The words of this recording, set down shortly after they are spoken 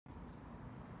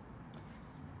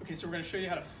Okay, so we're going to show you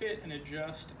how to fit and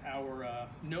adjust our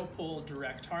no-pull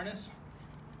direct harness.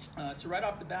 So right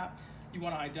off the bat, you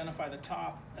want to identify the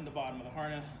top and the bottom of the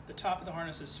harness. The top of the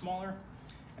harness is smaller,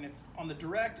 and it's on the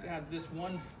direct. It has this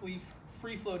one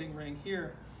free-floating ring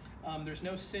here. There's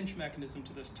no cinch mechanism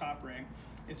to this top ring.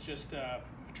 It's just a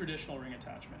traditional ring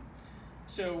attachment.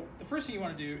 So the first thing you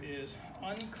want to do is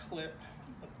unclip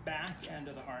the back end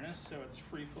of the harness so it's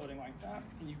free floating like that,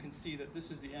 and you can see that this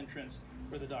is the entrance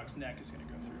where the dog's neck is going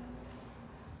to go through.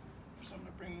 So I'm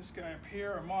going to bring this guy up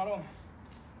here, our model.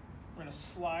 We're going to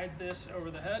slide this over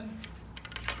the head.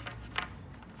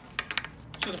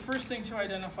 So the first thing to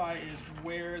identify is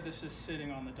where this is sitting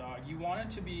on the dog. You want it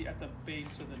to be at the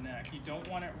base of the neck. You don't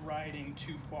want it riding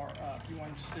too far up. You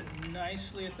want it to sit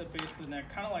nicely at the base of the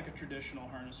neck, kind of like a traditional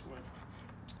harness would.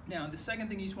 Now, the second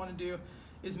thing you just want to do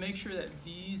is make sure that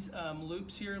these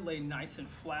loops here lay nice and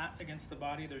flat against the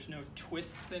body. There's no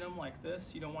twists in them like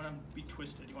this. You don't want them to be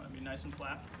twisted. You want them to be nice and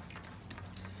flat.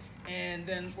 And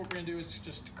then what we're going to do is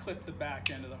just clip the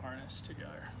back end of the harness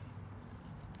together.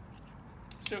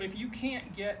 So if you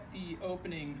can't get the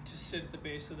opening to sit at the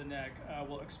base of the neck,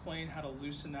 we'll explain how to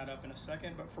loosen that up in a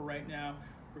second. But for right now,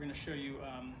 we're going to show you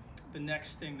the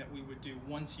next thing that we would do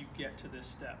once you get to this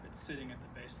step. It's sitting at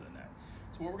the base of the neck.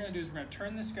 So what we're going to do is we're going to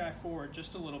turn this guy forward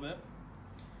just a little bit.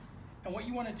 And what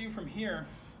you want to do from here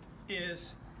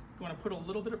is you want to put a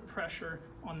little bit of pressure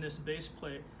on this base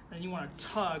plate, and you want to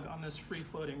tug on this free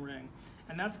floating ring.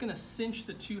 And that's going to cinch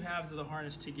the two halves of the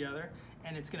harness together,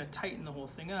 and it's going to tighten the whole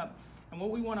thing up. And what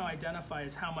we want to identify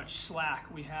is how much slack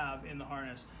we have in the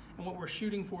harness. And what we're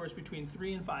shooting for is between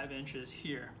 3 and 5 inches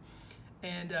here.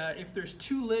 And if there's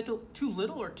too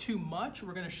little or too much,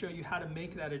 we're going to show you how to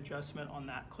make that adjustment on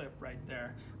that clip right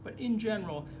there. But in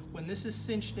general, when this is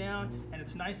cinched down and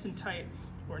it's nice and tight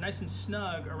or nice and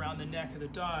snug around the neck of the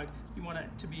dog, you want it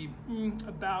to be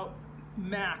about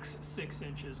max 6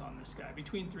 inches on this guy.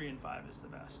 Between 3 and 5 is the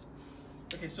best.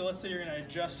 Okay, so let's say you're going to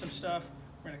adjust some stuff.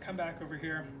 We're going to come back over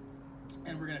here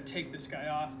and we're going to take this guy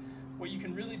off. What you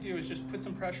can really do is just put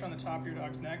some pressure on the top of your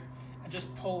dog's neck and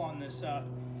just pull on this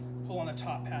pull on the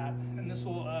top pad, and this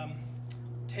will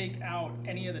take out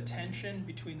any of the tension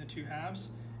between the two halves.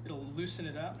 It'll loosen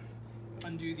it up,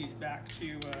 undo these back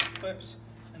two clips,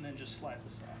 and then just slide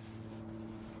this off.